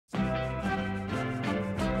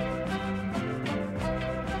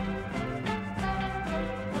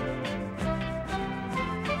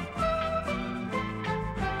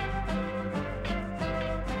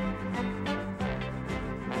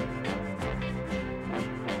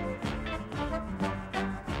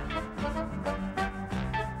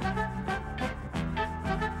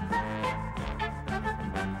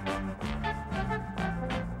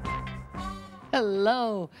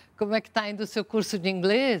Hello! Como é que está indo o seu curso de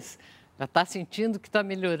inglês? Já está sentindo que está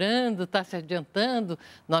melhorando, está se adiantando?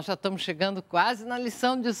 Nós já estamos chegando quase na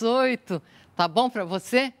lição 18. Tá bom para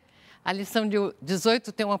você? A lição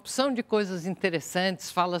 18 tem uma opção de coisas interessantes,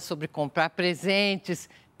 fala sobre comprar presentes.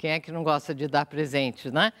 Quem é que não gosta de dar presentes,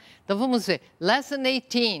 né? Então vamos ver. Lesson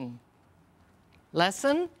 18.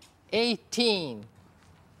 Lesson 18.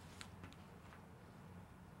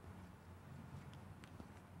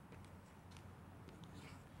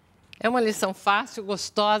 É uma lição fácil,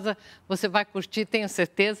 gostosa, você vai curtir, tenho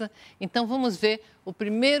certeza. Então vamos ver o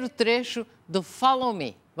primeiro trecho do Follow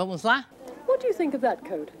Me. Vamos lá? What do you think of that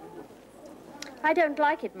coat? I don't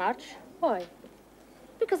like it much. Why?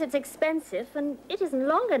 Because it's expensive and it isn't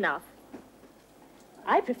long enough.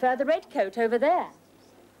 I prefer the red coat over there.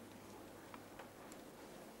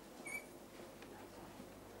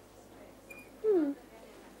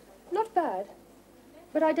 Not bad.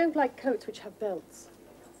 But I don't like coats which have belts.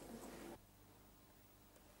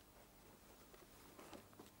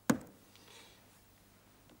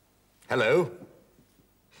 Hello.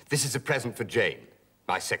 This is a present for Jane,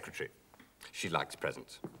 my secretary. She likes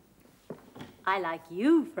presents. I like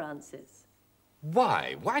you, Francis.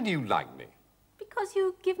 Why? Why do you like me? Because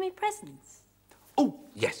you give me presents. Oh,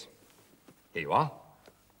 yes. Here you are.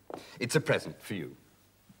 It's a present for you.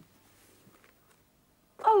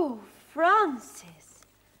 Oh, Francis,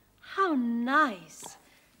 how nice.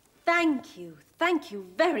 Thank you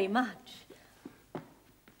very much.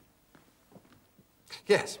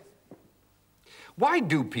 Yes. Why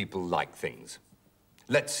do people like things?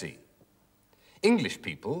 Let's see. English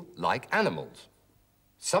people like animals.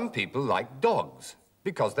 Some people like dogs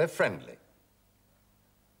because they're friendly.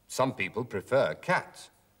 Some people prefer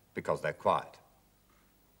cats because they're quiet.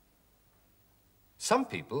 Some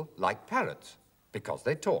people like parrots because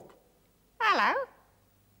they talk. Hello.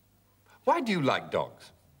 Why do you like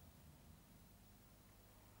dogs?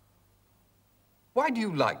 Why do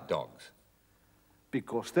you like dogs?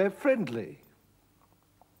 Because they're friendly.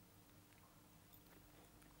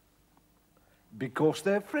 Because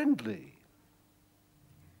they're friendly.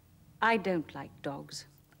 I don't like dogs.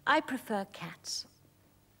 I prefer cats.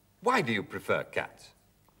 Why do you prefer cats?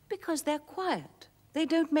 Because they're quiet. They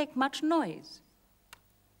don't make much noise.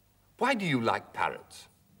 Why do you like parrots?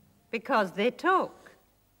 Because they talk.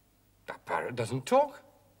 A parrot doesn't talk.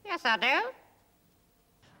 Yes, I do.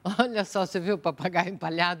 Olha só, você viu o papagaio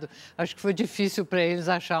empalhado? Acho que foi difícil para eles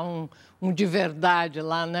achar um de verdade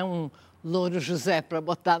lá, né? Um Louro José para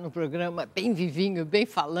botar no programa, bem vivinho, bem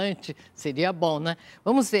falante. Seria bom, né?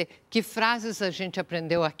 Vamos ver que frases a gente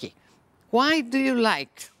aprendeu aqui. Why do you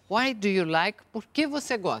like? Why do you like? Por que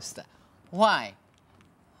você gosta? Why?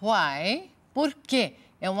 Why? Por quê?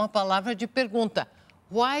 É uma palavra de pergunta.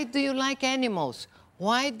 Why do you like animals?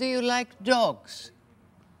 Why do you like dogs?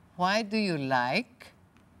 Why do you like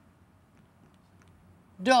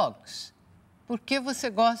dogs? Por que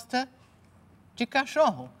você gosta de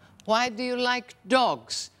cachorro? Why do you like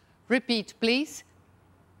dogs? Repeat, please.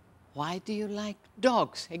 Why do you like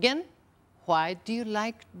dogs? Again. Why do you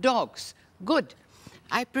like dogs? Good.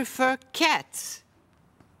 I prefer cats.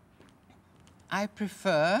 I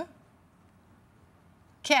prefer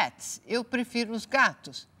cats. Eu prefiro os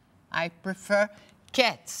gatos. I prefer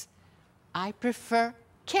cats. I prefer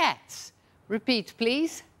cats. Repeat,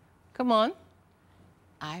 please. Come on.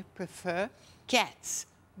 I prefer cats.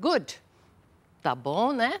 Good. Tá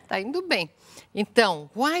bom, né? Tá indo bem. Então,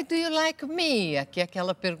 why do you like me? Aqui é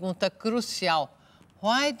aquela pergunta crucial.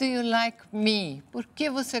 Why do you like me? Por que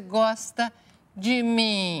você gosta de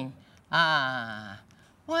mim? Ah,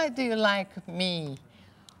 why do you like me?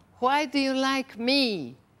 Why do you like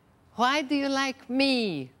me? Why do you like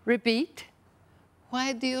me? Repeat.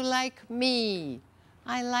 Why do you like me?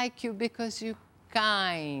 I like you because you're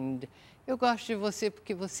kind. Eu gosto de você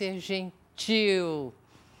porque você é gentil.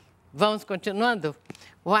 Vamos continuando?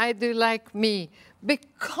 Why do you like me?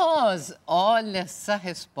 Because, olha essa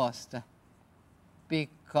resposta.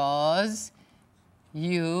 Because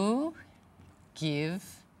you give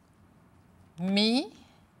me,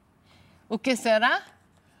 o que será?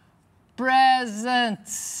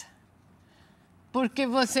 Presents. Porque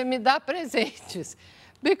você me dá presentes.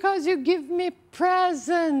 Because you give me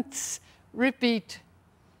presents. Repeat.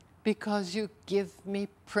 Because you give me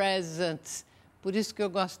presents. Por isso que eu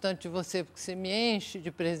gosto tanto de você, porque você me enche de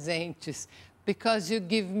presentes. Because you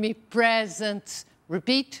give me presents.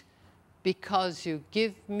 Repeat. Because you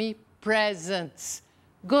give me presents.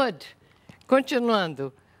 Good.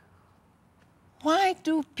 Continuando. Why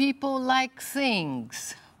do people like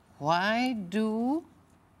things? Why do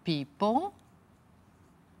people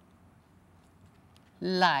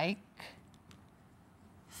like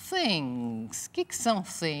things. O que são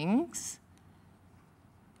things?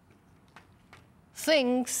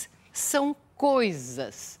 Things são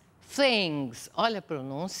coisas. Things. Olha a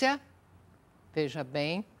pronúncia. Veja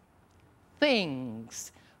bem.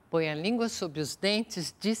 Things. Põe a língua sobre os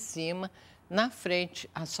dentes de cima, na frente,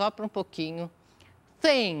 assopra um pouquinho.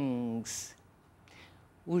 Things.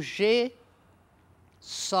 O G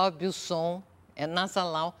sobe o som, é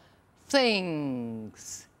nasalal.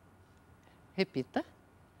 Things. Repita.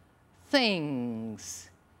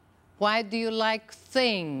 Things. Why do you like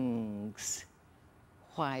things?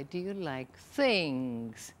 Why do you like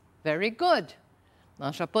things? Very good.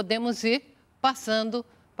 Nós já podemos ir passando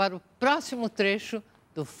para o próximo trecho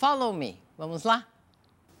do Follow Me. Vamos lá?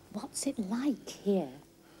 What's it like here?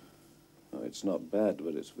 Oh, it's not bad,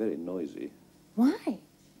 but it's very noisy. Why?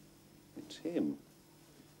 It's him.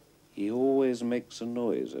 He always makes a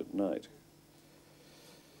noise at night.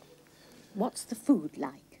 What's the food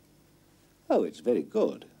like? Oh, it's very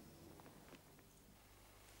good.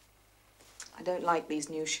 I don't like these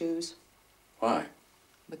new shoes. Why?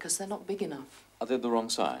 Because they're not big enough. Are they the wrong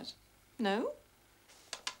size? No.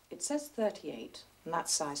 It says 38, and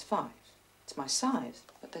that's size 5. It's my size,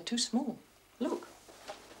 but they're too small. Look.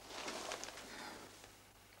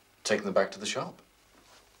 Taking them back to the shop.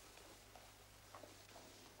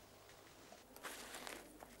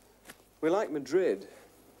 We like Madrid,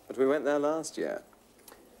 but we went there last year.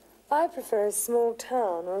 I prefer a small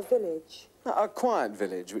town or a village. A quiet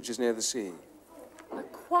village, which is near the sea. A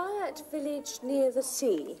quiet village near the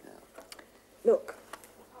sea. Look.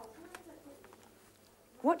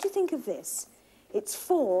 What do you think of this? It's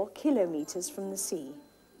 4 kilometres from the sea.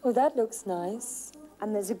 Oh, that looks nice.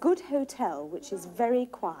 And there's a good hotel, which is very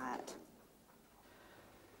quiet.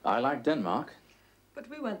 I like Denmark. But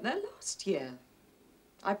we went there last year.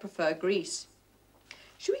 I prefer Greece.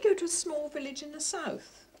 Should we go to a small village in the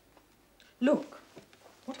south? Look,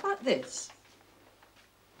 what about this?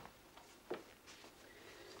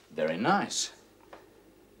 Very nice.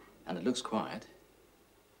 And it looks quiet.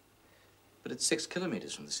 But it's 6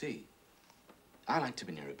 kilometers from the sea. I like to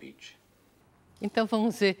be near a beach. Então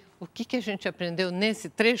vamos ver o que a gente aprendeu nesse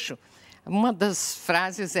trecho. Uma das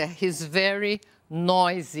frases é he's very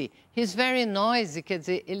noisy. He's very noisy quer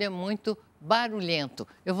dizer ele é muito barulhento.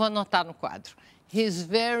 Eu vou anotar no quadro. He's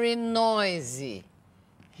very noisy.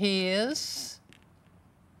 He is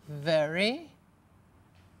very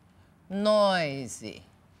noisy.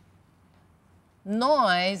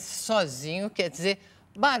 Noise sozinho quer dizer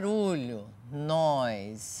barulho.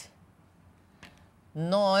 Noise.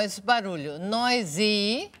 Noise, barulho.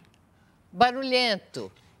 Noisy, barulhento.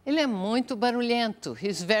 Ele é muito barulhento.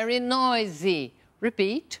 He's very noisy.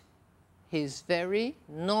 Repeat. He's very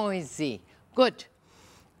noisy. Good.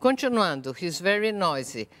 Continuando. He's very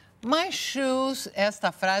noisy. My shoes,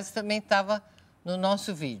 esta frase também estava no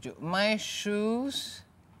nosso vídeo. My shoes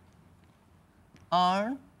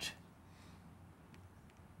aren't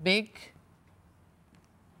big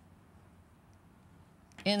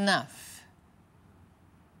enough.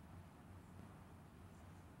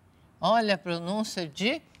 Olha a pronúncia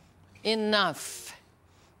de enough.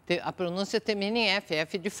 A pronúncia termina em F,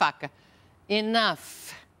 F de faca.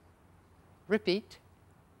 Enough. Repeat.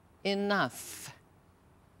 Enough.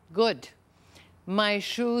 Good. My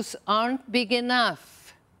shoes aren't big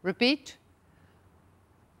enough. Repeat.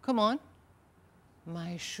 Come on.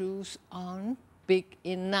 My shoes aren't big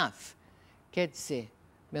enough. Quer dizer,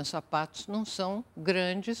 meus sapatos não são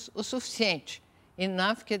grandes o suficiente.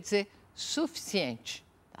 Enough quer dizer suficiente,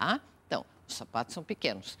 tá? Então, os sapatos são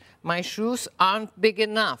pequenos. My shoes aren't big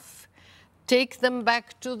enough. Take them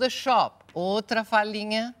back to the shop. Outra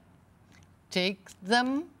falinha. Take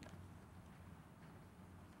them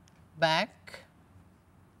back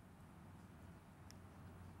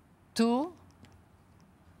to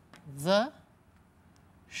the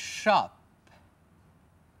shop.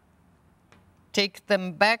 Take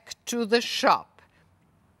them back to the shop.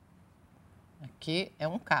 Aqui é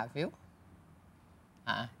um K, viu?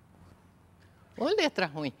 Ah. Ô, letra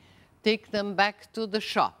ruim. Take them back to the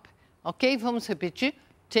shop. Ok? Vamos repetir.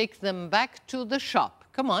 Take them back to the shop.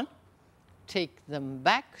 Come on. Take them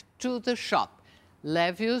back to the shop.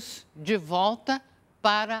 Leve-os de volta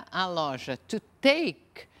para a loja. To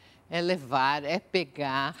take é levar, é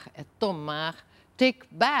pegar, é tomar. Take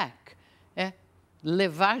back é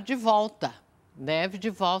levar de volta. Leve de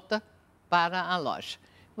volta para a loja.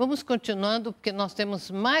 Vamos continuando, porque nós temos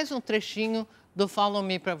mais um trechinho do Follow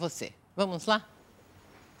Me para você. Vamos lá?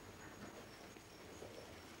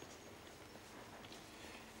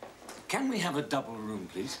 Can we have a double room,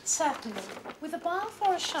 please? Certainly. With a bath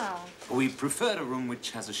or a shower? We prefer a room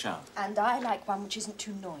which has a shower. And I like one which isn't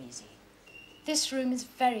too noisy. This room is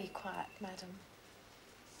very quiet, madam.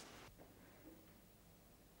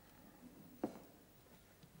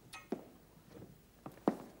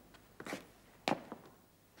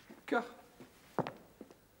 Go.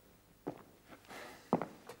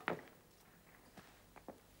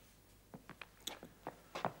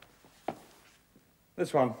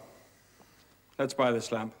 This one. Let's buy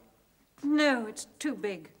this lamp. No, it's too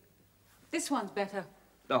big. This one's better.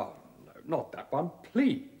 Oh, no, not that one,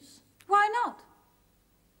 please. Why not?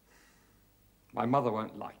 My mother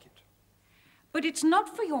won't like it. But it's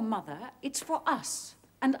not for your mother, it's for us.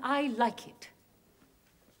 And I like it.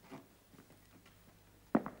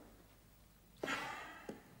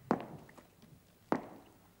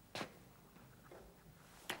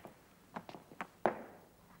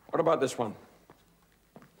 What about this one?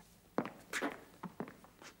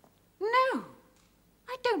 No,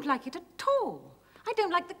 I don't like it at all. I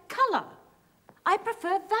don't like the colour. I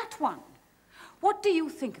prefer that one. What do you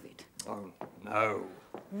think of it? Oh, no.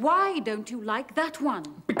 Why don't you like that one?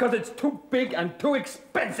 Because it's too big and too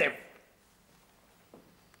expensive.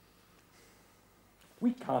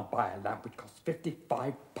 We can't buy a lamp which costs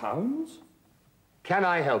 £55. Can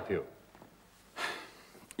I help you?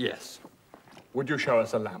 Yes. Would you show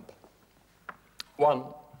us a lamp? One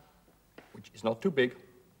which is not too big,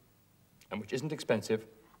 and which isn't expensive,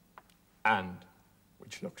 and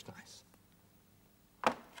which looks nice.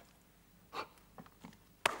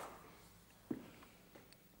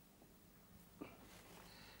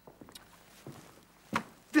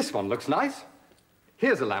 This one looks nice.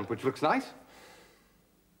 Here's a lamp which looks nice.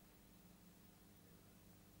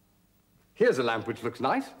 Here's a lamp which looks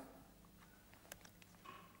nice.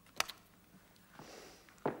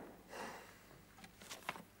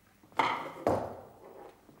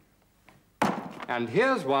 And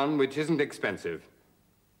here's one which isn't expensive.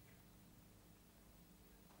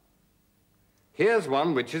 Here's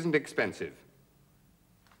one which isn't expensive.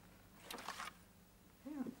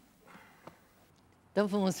 Então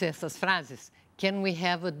vamos ver essas frases. Can we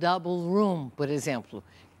have a double room, por exemplo?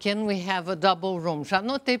 Can we have a double room? Já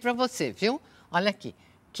anotei para você, viu? Olha aqui.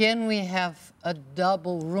 Can we have a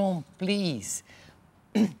double room, please?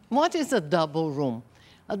 What is a double room?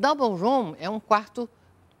 A double room é um quarto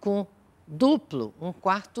com duplo, um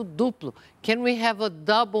quarto duplo. Can we have a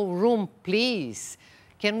double room, please?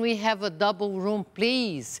 Can we have a double room,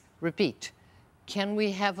 please? Repeat. Can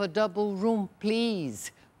we have a double room,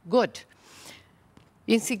 please? Good.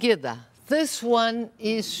 Em seguida, this one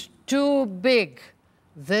is too big.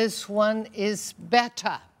 This one is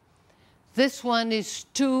better. This one is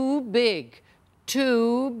too big.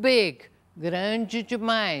 Too big. Grande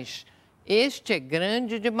demais. Este é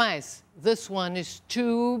grande demais. This one is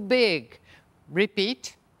too big.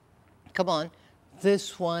 Repeat. Come on.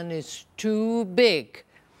 This one is too big.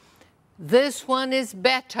 This one is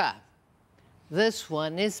better. This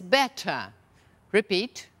one is better.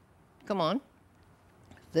 Repeat. Come on.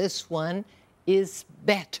 This one is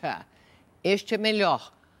better. Este é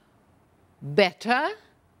melhor. Better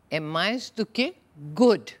é mais do que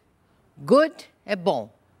good. Good é bom.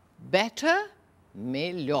 Better,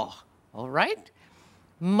 melhor. All right?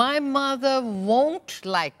 My mother won't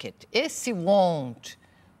like it. Esse won't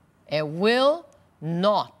é will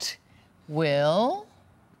not. Will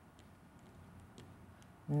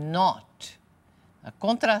not. A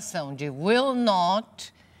contração de will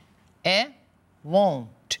not é won't.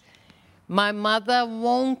 My mother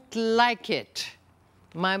won't like it.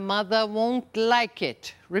 My mother won't like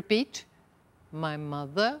it. Repeat. My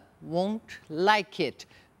mother won't like it.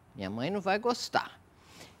 Minha mãe não vai gostar.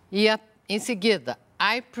 E em seguida,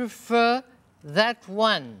 I prefer that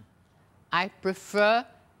one. I prefer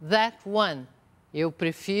that one. Eu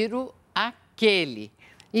prefiro aquele.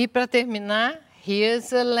 E para terminar,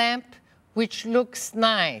 here's a lamp which looks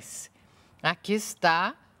nice. Aqui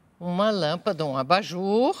está uma lâmpada, um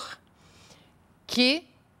abajur, que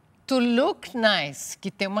to look nice,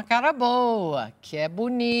 que tem uma cara boa, que é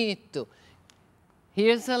bonito.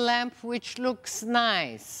 Here's a lamp which looks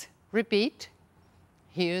nice. Repeat.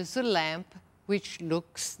 Here's a lamp which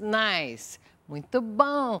looks nice. Muito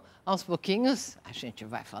bom. Aos pouquinhos, a gente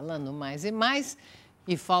vai falando mais e mais.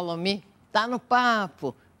 E follow me, tá no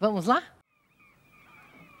papo. Vamos lá?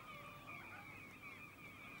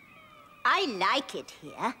 I like it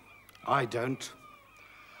here. I don't.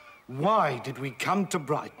 Why did we come to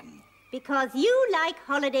Brighton? Because you like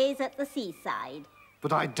holidays at the seaside.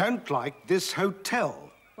 But I don't like this hotel.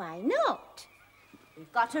 Why not?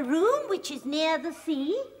 We've got a room which is near the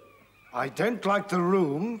sea, I don't like the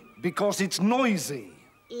room because it's noisy.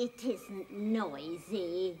 It isn't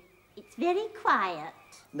noisy. It's very quiet.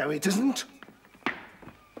 No, it isn't.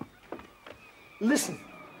 Listen.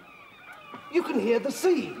 You can hear the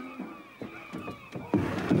sea.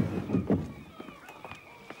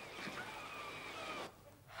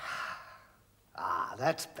 Ah,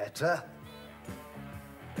 that's better.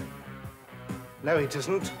 No, it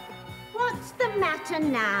isn't. What's the matter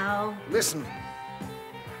now? Listen.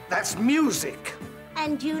 That's music.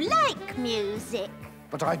 And you like music?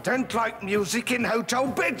 But I don't like music in hotel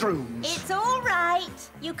bedrooms. It's all right.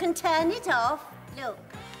 You can turn it off. Look.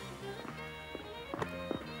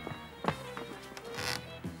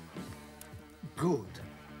 Good.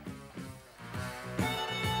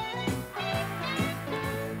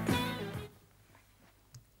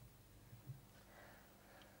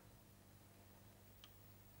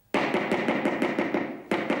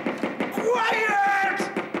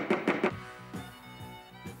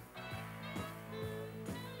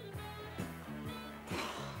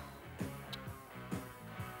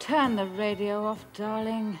 Turn the radio off,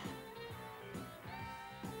 darling.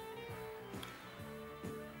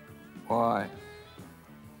 Why?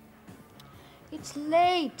 It's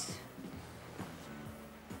late.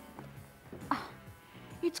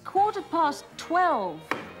 It's 12:15.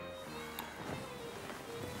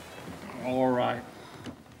 All right.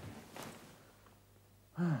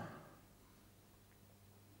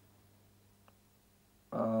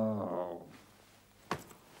 Oh.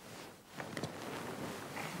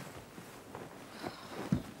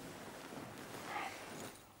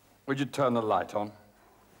 Would you turn the light on?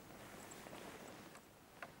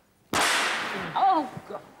 Oh,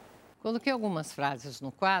 God. Coloquei algumas frases no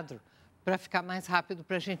quadro para ficar mais rápido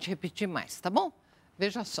para a gente repetir mais, tá bom?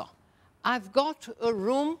 Veja só. I've got a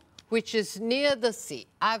room which is near the sea.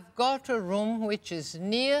 I've got a room which is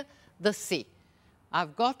near the sea.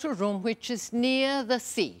 I've got a room which is near the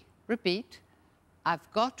sea. Repeat. I've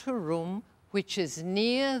got a room which is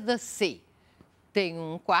near the sea.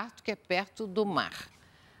 Tenho quarto que é perto do mar.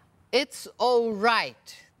 It's all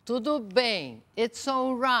right. Tudo bem. It's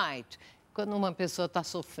all right. Quando uma pessoa está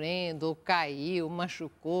sofrendo, ou caiu,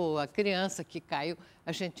 machucou, a criança que caiu,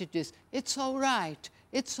 a gente diz, it's all right,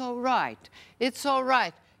 it's all right, it's all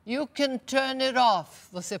right. You can turn it off.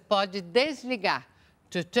 Você pode desligar.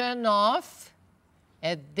 To turn off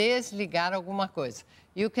é desligar alguma coisa.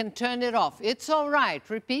 You can turn it off. It's all right.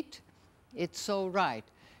 Repeat. It's all right.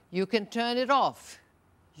 You can turn it off.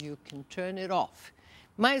 You can turn it off.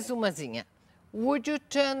 Mais umazinha. Would you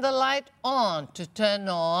turn the light on? To turn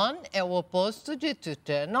on é o oposto de to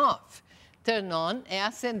turn off. Turn on é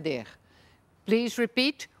acender. Please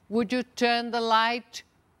repeat. Would you turn the light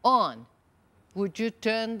on? Would you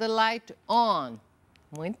turn the light on?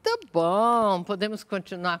 Muito bom. Podemos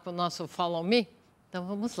continuar com o nosso Follow Me? Então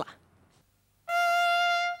vamos lá.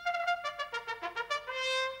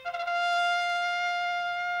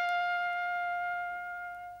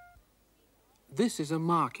 This is a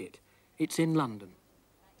market. It's in London.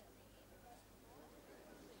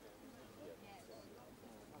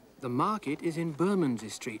 The market is in Bermondsey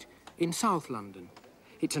Street, in South London.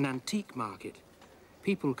 It's an antique market.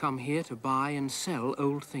 People come here to buy and sell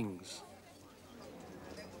old things.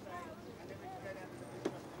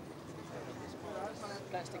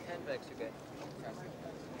 Plastic handbags you get.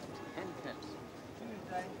 And pens.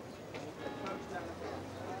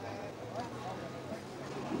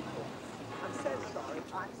 I'm so sorry.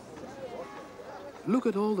 Look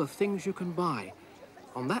at all the things you can buy.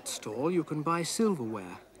 On that stall you can buy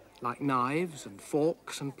silverware, like knives and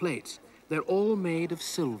forks and plates. They're all made of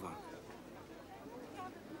silver.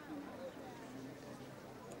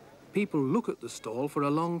 People look at the stall for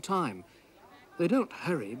a long time. They don't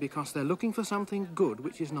hurry because they're looking for something good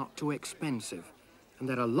which is not too expensive. And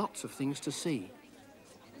there are lots of things to see.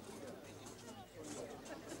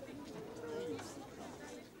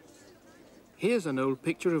 Here's an old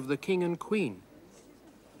picture of the King and Queen.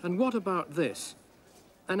 And what about this?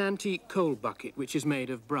 An antique coal bucket which is made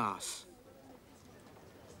of brass.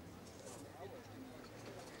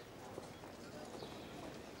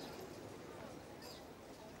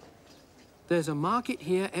 There's a market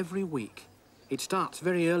here every week. It starts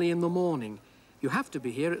very early in the morning. You have to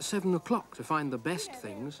be here at 7 o'clock to find the best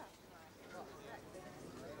things.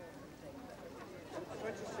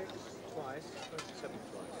 26 twice, 27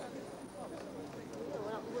 twice.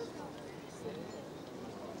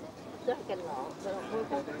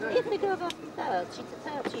 If they go above the third, she's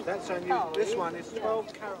That's on you. This one is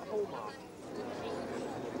 12 carat hallmark.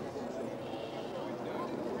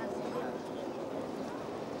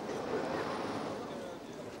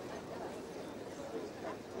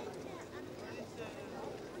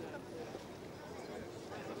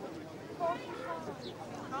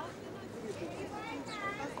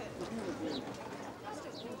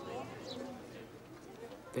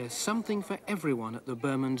 There's something for everyone at the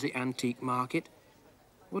Bermondsey Antique Market.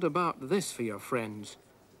 What about this for your friends?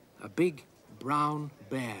 A big brown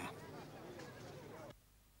bear.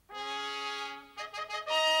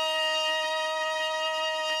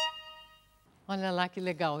 Olha lá que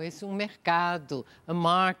legal, esse é um mercado, a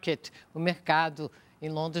market, o mercado. Em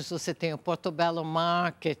Londres você tem o Portobello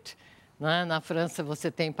Market, né? Na França você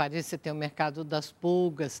tem, em Paris você tem o mercado das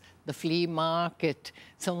pulgas, da Flea Market.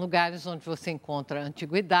 São lugares onde você encontra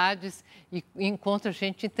antiguidades e encontra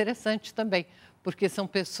gente interessante também, porque são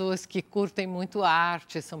pessoas que curtem muito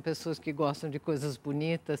arte, são pessoas que gostam de coisas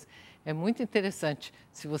bonitas. É muito interessante,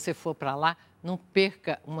 se você for para lá, não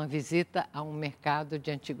perca uma visita a um mercado de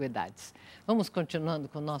antiguidades. Vamos continuando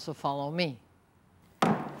com o nosso Follow Me?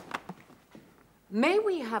 May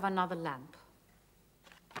we have another lamp?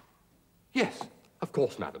 Yes, of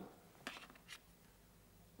course, madam.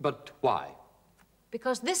 But why?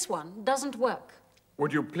 Because this one doesn't work.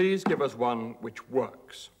 Would you please give us one which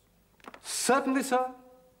works? Certainly, sir.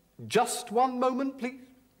 Just one moment, please.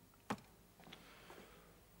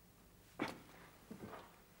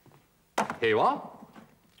 Here you are.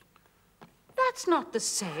 That's not the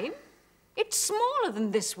same. It's smaller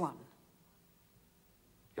than this one.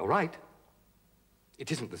 You're right.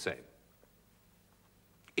 It isn't the same.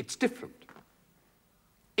 It's different.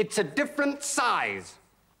 It's a different size.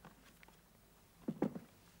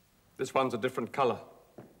 This one's a different color.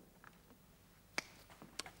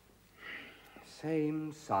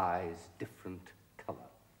 Same size, different color.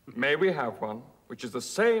 May we have one which is the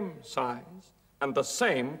same size and the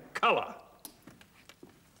same color?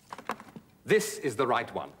 This is the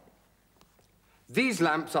right one. These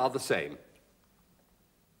lamps are the same.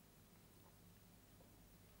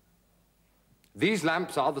 These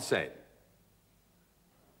lamps are the same.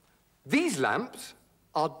 These lamps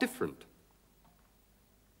are different.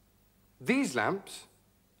 These lamps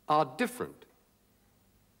are different.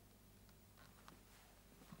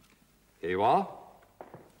 Here you are.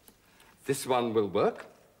 This one will work.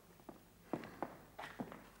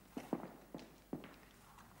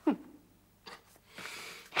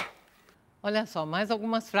 Olha só, mais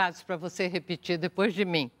algumas frases para você repetir depois de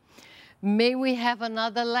mim. May we have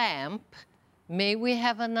another lamp? May we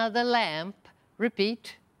have another lamp?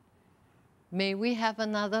 Repeat. May we have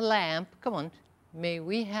another lamp? Come on. May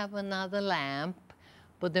we have another lamp?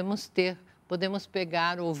 Podemos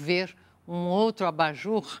pegar ou ver um outro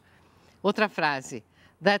abajur. Outra frase.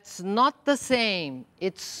 That's not the same.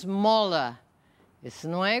 It's smaller. Isso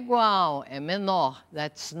não é igual, é menor.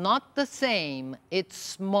 That's not the same. It's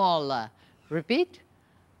smaller. Repeat.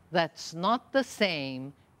 That's not the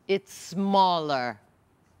same. It's smaller.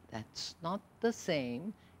 That's not the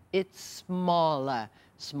same. It's smaller.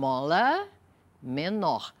 Smaller,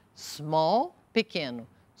 menor. Small, pequeno.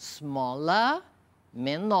 Smaller,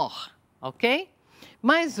 menor. Ok?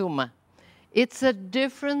 Mais uma. It's a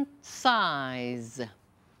different size.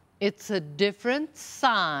 It's a different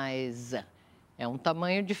size. É um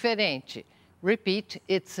tamanho diferente. Repeat.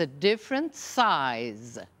 It's a different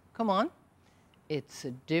size. Come on. It's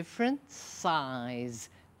a different size.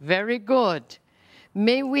 Very good.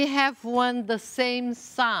 May we have one the same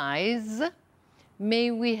size?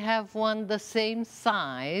 May we have one the same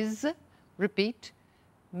size? Repeat.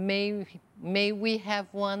 May we have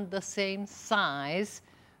one the same size?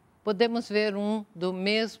 Podemos ver um do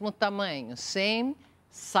mesmo tamanho. Same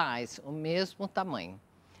size, o mesmo tamanho.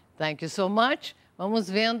 Thank you so much. Vamos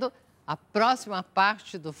vendo a próxima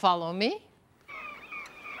parte do Follow Me.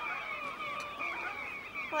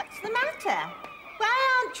 What's the matter?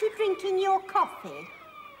 Why aren't you drinking your coffee?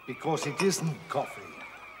 Because it isn't coffee.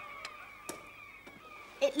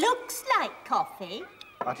 It looks like coffee.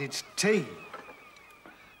 But it's tea.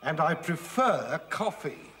 And I prefer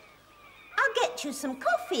coffee. I'll get you some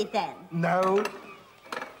coffee then. No.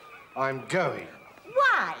 I'm going.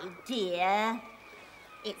 Why, dear?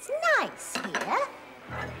 It's nice here.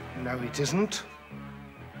 No, it isn't.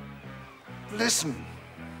 Listen.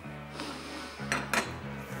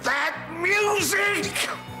 That music!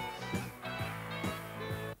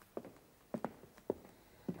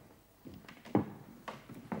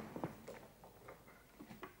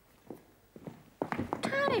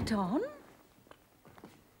 Turn it on.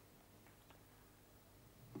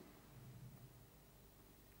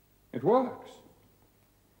 It works.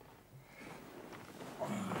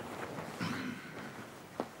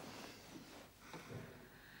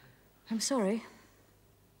 I'm sorry.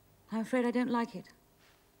 I'm afraid I don't like it.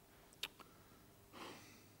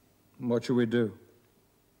 What should we do?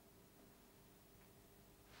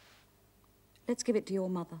 Let's give it to your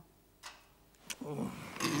mother.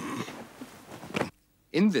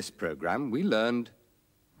 In this program, we learned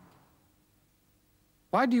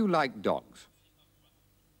Why do you like dogs?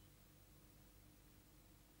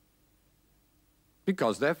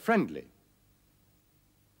 Because they're friendly.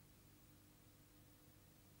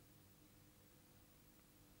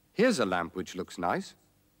 Here's a lamp which looks nice.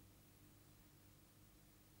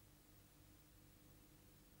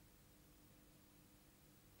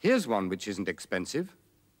 Here's one which isn't expensive.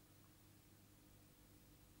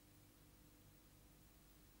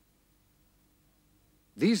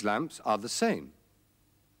 These lamps are the same.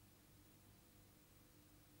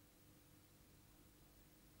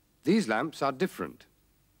 These lamps are different.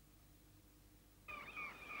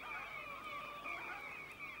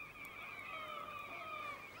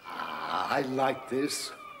 I like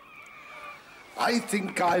this. I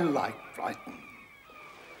think I like Brighton.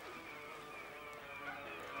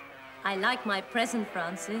 I like my present,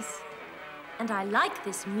 Francis. And I like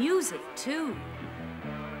this music, too.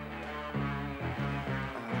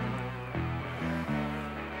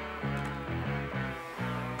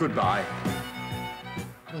 Goodbye.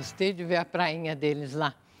 Gostei de ver a prainha deles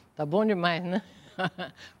lá. Tá bom demais, né?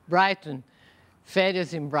 Brighton.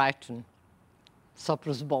 Férias em Brighton. Só para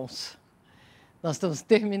os bons. Nós estamos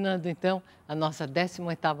terminando, então, a nossa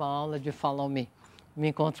 18ª aula de Follow Me. Me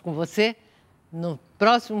encontro com você no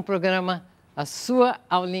próximo programa, a sua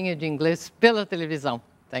aulinha de inglês pela televisão.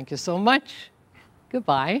 Thank you so much.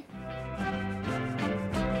 Goodbye.